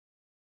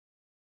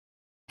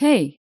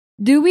Hey,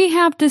 do we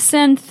have to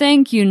send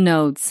thank you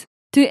notes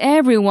to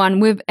everyone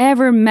we've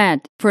ever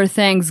met for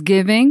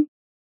Thanksgiving?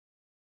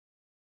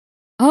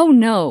 Oh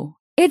no,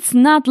 it's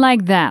not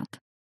like that.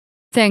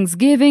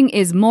 Thanksgiving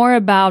is more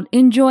about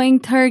enjoying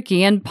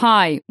turkey and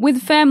pie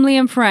with family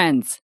and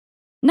friends,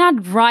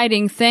 not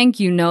writing thank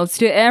you notes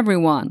to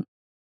everyone.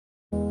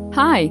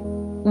 Hi,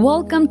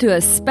 welcome to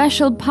a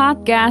special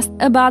podcast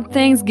about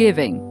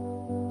Thanksgiving.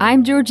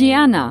 I'm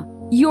Georgiana,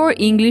 your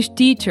English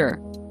teacher,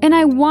 and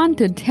I want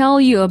to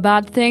tell you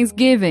about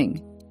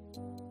Thanksgiving.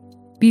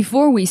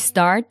 Before we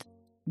start,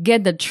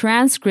 get the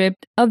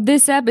transcript of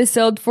this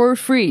episode for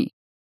free.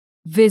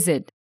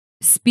 Visit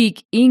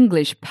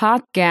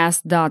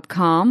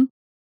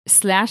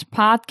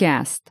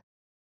speakenglishpodcast.com/podcast.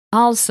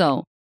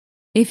 Also,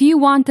 if you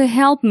want to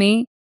help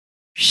me,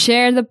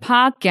 share the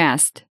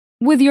podcast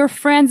with your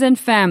friends and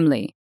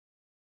family.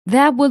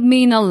 That would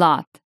mean a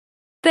lot.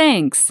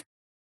 Thanks.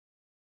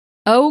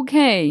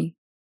 Okay,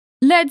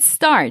 let's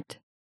start.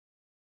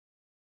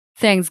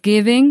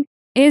 Thanksgiving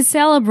is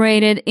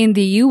celebrated in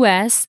the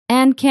US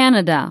and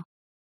Canada.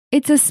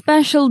 It's a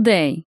special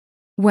day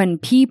when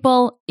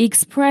people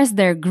express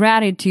their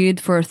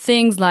gratitude for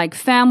things like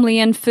family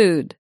and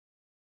food.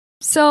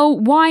 So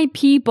why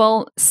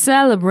people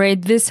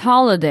celebrate this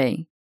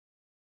holiday?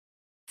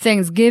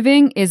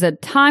 Thanksgiving is a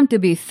time to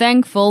be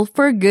thankful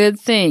for good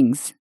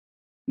things.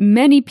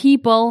 Many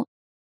people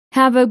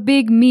have a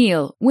big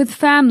meal with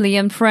family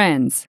and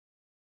friends.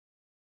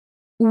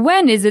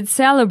 When is it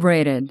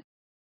celebrated?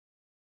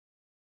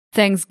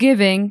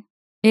 Thanksgiving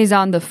is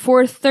on the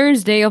fourth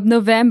Thursday of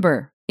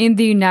November in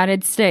the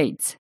United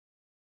States.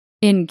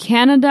 In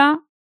Canada,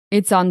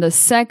 it's on the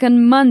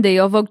second Monday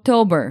of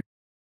October.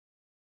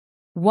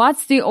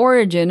 What's the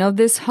origin of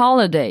this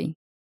holiday?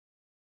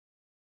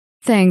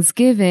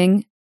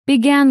 Thanksgiving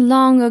began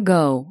long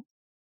ago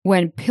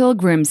when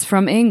pilgrims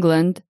from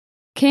England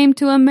came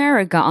to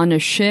America on a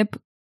ship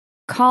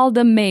called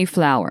the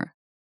Mayflower.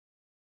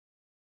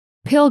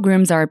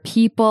 Pilgrims are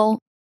people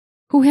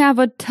who have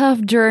a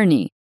tough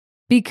journey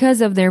because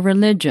of their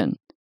religion,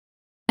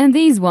 and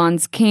these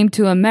ones came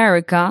to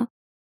America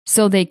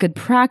so they could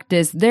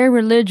practice their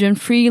religion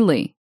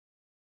freely.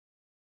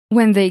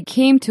 When they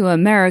came to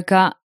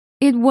America,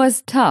 it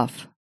was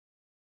tough.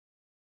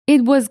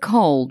 It was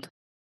cold,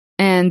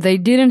 and they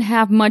didn't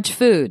have much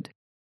food.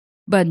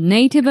 But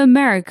Native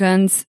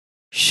Americans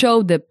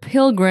showed the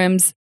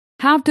Pilgrims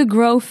how to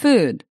grow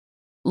food,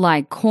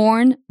 like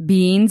corn,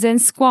 beans,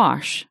 and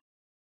squash.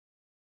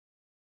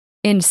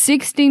 In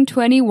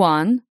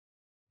 1621,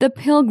 the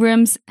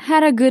Pilgrims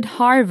had a good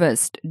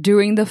harvest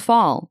during the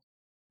fall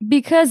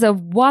because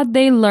of what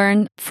they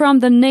learned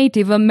from the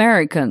Native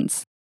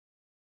Americans.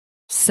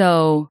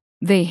 So,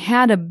 they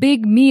had a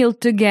big meal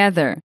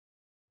together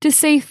to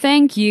say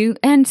thank you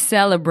and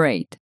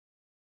celebrate.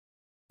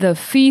 The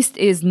feast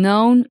is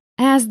known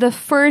as the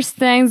first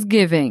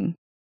Thanksgiving.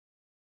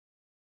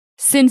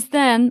 Since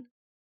then,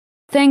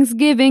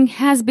 Thanksgiving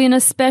has been a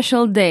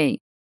special day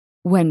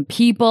when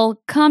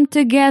people come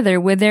together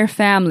with their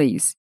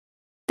families.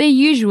 They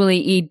usually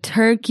eat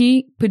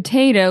turkey,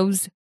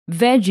 potatoes,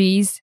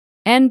 veggies,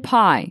 and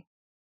pie.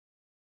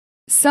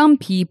 Some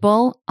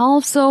people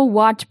also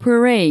watch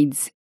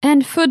parades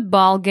and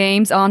football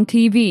games on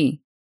TV.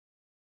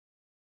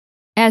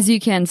 As you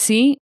can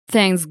see,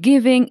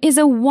 Thanksgiving is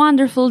a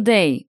wonderful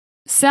day,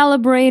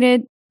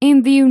 celebrated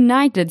in the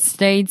United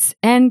States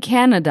and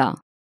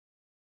Canada.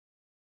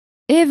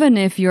 Even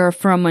if you're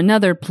from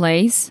another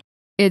place,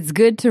 it's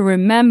good to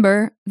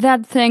remember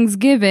that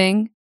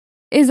Thanksgiving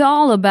is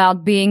all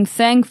about being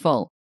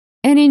thankful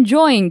and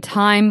enjoying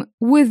time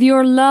with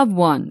your loved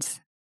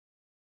ones.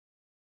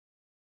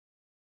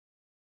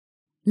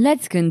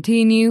 Let's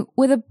continue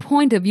with a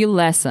point of view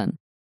lesson.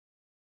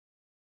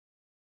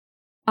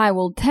 I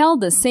will tell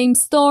the same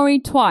story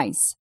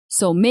twice,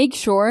 so make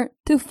sure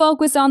to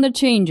focus on the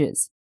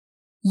changes.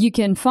 You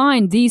can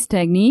find these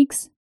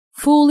techniques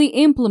fully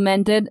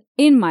implemented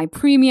in my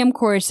premium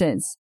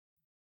courses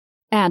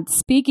at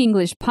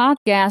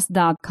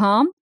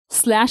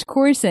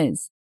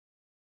speakenglishpodcast.com/courses.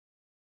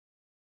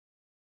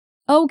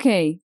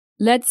 Okay,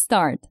 let's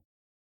start.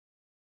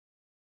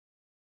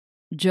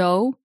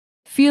 Joe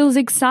feels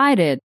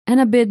excited and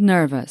a bit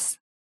nervous.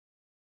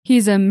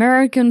 His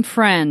American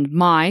friend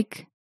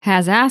Mike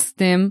has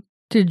asked him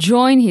to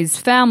join his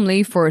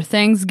family for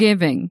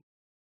Thanksgiving.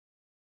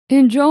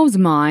 In Joe's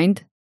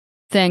mind,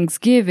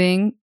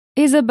 Thanksgiving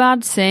is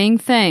about saying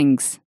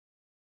thanks,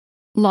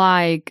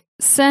 like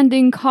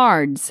sending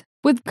cards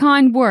with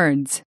kind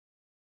words.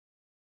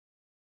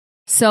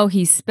 So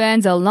he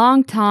spends a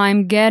long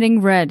time getting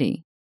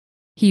ready.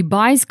 He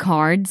buys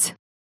cards,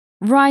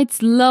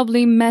 writes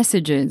lovely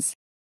messages,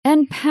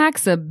 and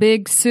packs a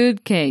big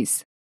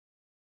suitcase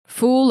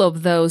full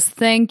of those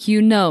thank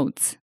you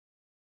notes.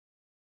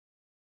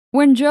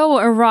 When Joe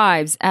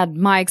arrives at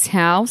Mike's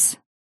house,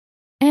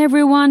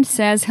 everyone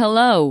says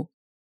hello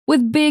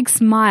with big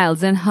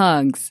smiles and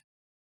hugs.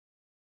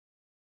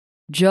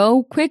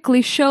 Joe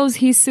quickly shows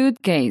his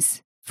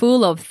suitcase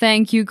full of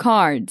thank you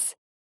cards,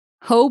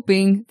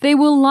 hoping they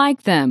will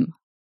like them.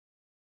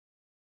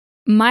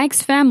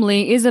 Mike's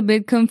family is a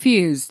bit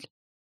confused,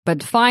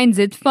 but finds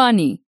it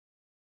funny.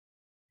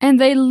 And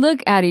they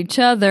look at each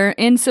other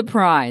in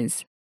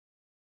surprise.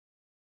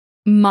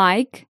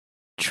 Mike,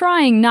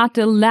 trying not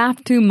to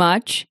laugh too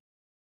much,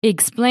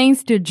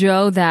 explains to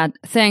Joe that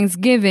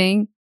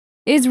Thanksgiving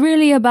is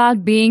really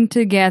about being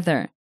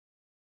together,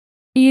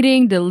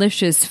 eating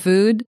delicious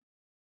food,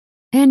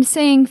 and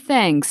saying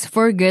thanks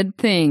for good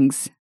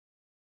things.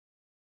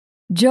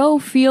 Joe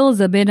feels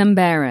a bit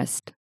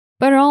embarrassed,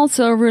 but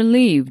also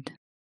relieved.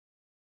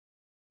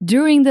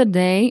 During the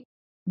day,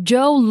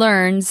 Joe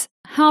learns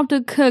how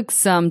to cook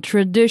some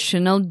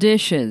traditional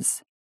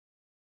dishes,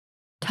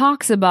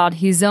 talks about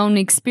his own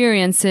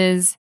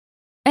experiences,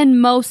 and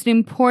most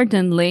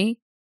importantly,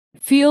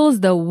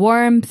 feels the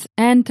warmth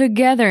and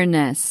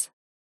togetherness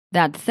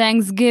that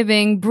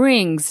Thanksgiving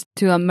brings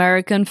to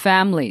American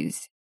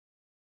families.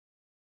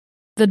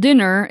 The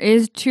dinner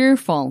is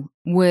cheerful,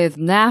 with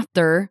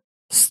laughter,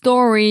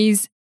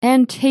 stories,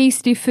 and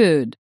tasty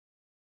food.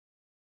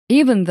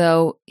 Even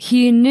though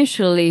he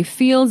initially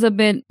feels a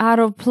bit out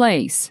of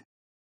place,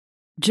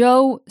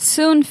 Joe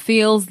soon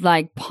feels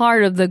like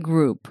part of the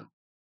group.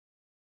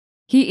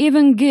 He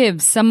even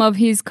gives some of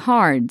his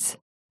cards,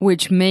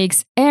 which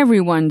makes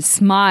everyone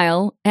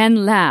smile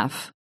and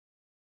laugh.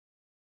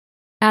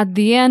 At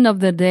the end of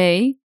the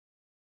day,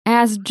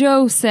 as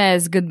Joe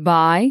says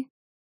goodbye,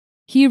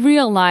 he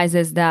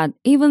realizes that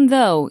even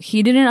though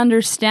he didn't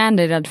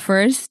understand it at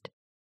first,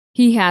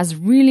 he has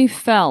really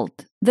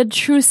felt the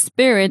true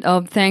spirit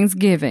of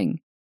Thanksgiving.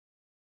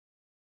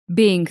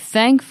 Being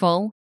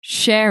thankful,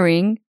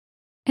 sharing,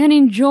 and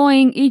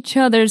enjoying each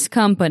other's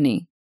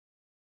company.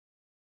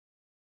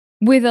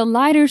 With a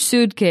lighter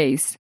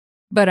suitcase,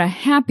 but a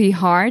happy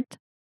heart,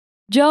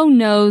 Joe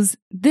knows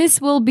this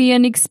will be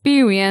an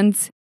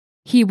experience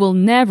he will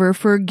never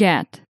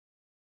forget.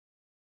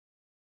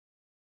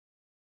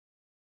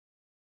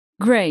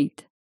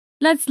 Great!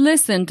 Let's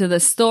listen to the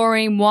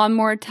story one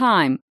more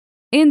time,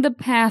 in the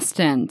past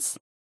tense,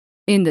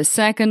 in the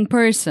second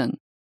person.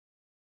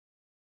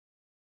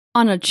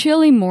 On a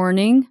chilly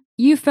morning,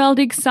 you felt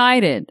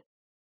excited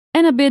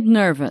and a bit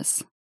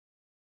nervous.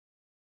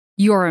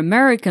 Your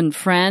American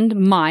friend,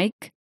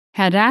 Mike,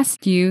 had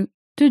asked you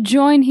to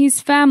join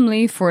his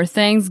family for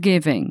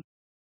Thanksgiving.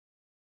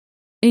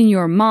 In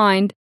your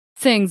mind,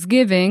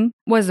 Thanksgiving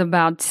was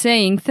about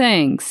saying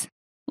thanks,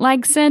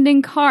 like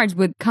sending cards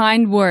with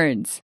kind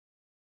words.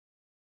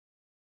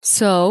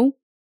 So,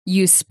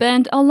 you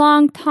spent a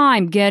long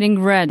time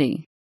getting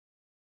ready.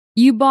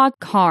 You bought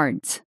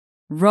cards,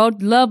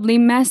 wrote lovely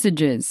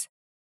messages,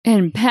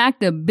 and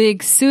packed a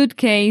big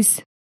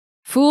suitcase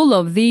full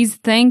of these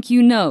thank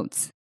you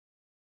notes.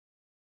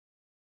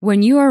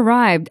 When you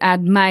arrived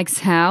at Mike's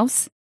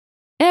house,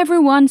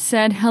 everyone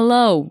said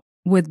hello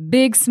with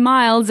big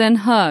smiles and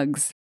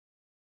hugs.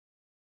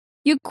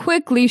 You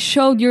quickly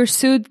showed your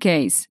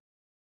suitcase,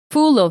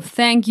 full of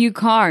thank you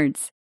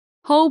cards,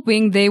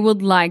 hoping they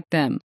would like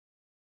them.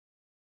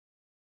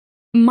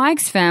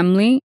 Mike's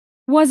family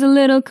was a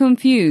little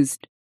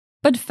confused,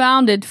 but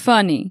found it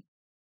funny,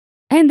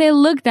 and they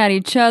looked at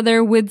each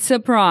other with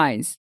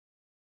surprise.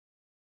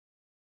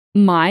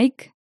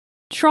 Mike,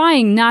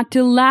 trying not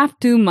to laugh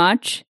too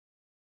much,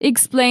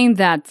 explained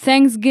that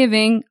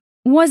Thanksgiving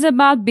was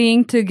about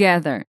being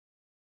together,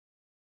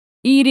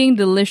 eating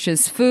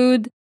delicious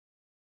food,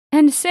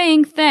 and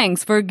saying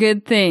thanks for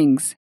good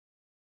things.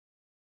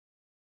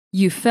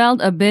 You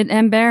felt a bit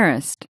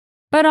embarrassed,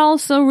 but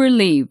also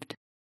relieved.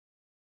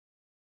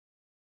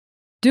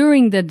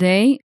 During the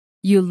day,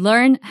 you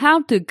learned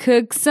how to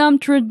cook some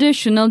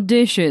traditional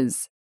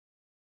dishes,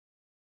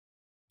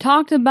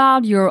 talked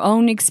about your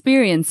own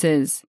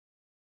experiences,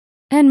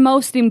 and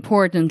most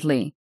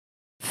importantly,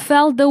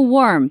 felt the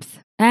warmth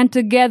and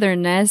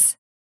togetherness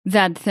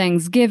that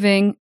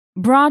Thanksgiving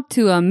brought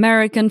to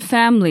American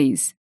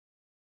families.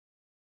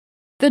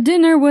 The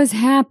dinner was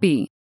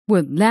happy,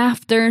 with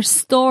laughter,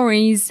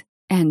 stories,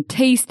 and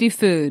tasty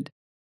food.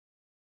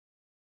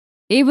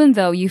 Even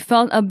though you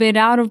felt a bit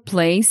out of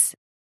place,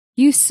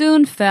 you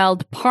soon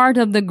felt part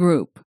of the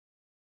group.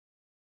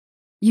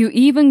 You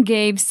even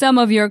gave some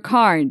of your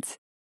cards,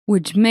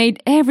 which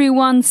made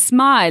everyone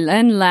smile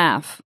and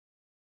laugh.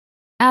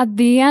 At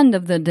the end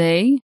of the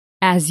day,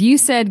 as you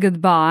said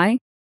goodbye,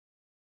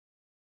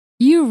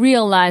 you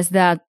realized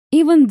that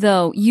even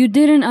though you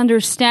didn't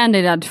understand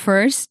it at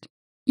first,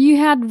 you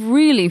had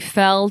really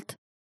felt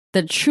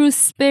the true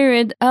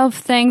spirit of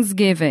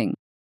Thanksgiving.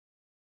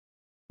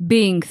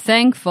 Being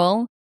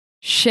thankful,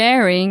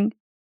 sharing,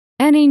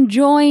 and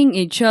enjoying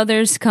each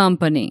other's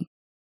company.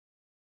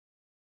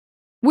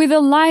 With a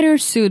lighter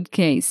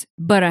suitcase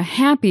but a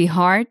happy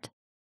heart,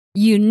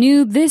 you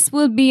knew this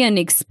would be an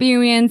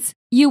experience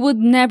you would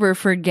never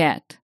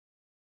forget.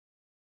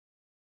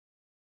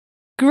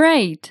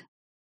 Great!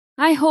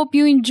 I hope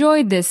you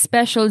enjoyed this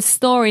special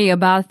story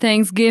about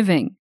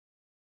Thanksgiving.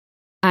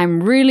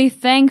 I'm really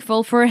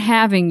thankful for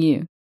having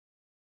you.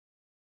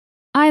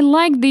 I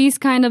like these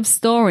kind of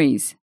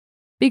stories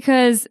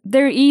because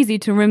they're easy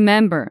to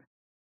remember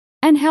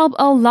and help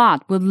a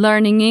lot with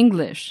learning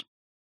English.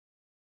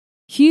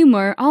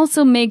 Humor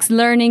also makes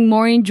learning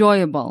more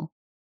enjoyable.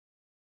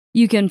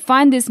 You can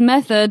find this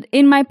method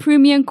in my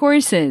premium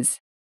courses.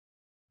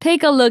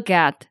 Take a look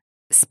at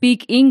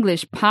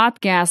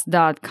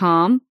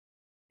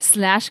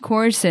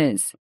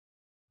speakenglishpodcast.com/courses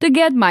to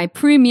get my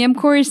premium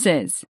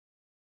courses.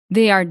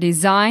 They are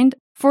designed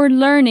for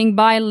learning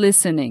by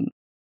listening.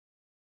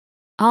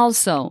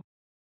 Also,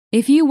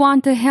 if you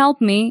want to help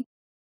me,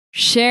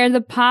 share the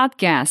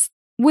podcast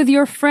with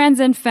your friends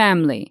and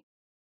family.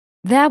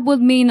 That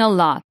would mean a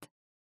lot.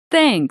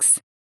 Thanks.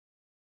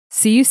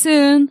 See you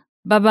soon.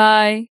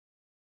 Bye-bye.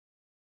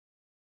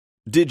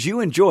 Did you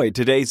enjoy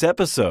today's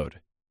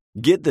episode?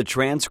 Get the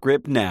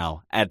transcript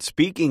now at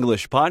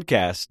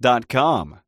speakenglishpodcast.com.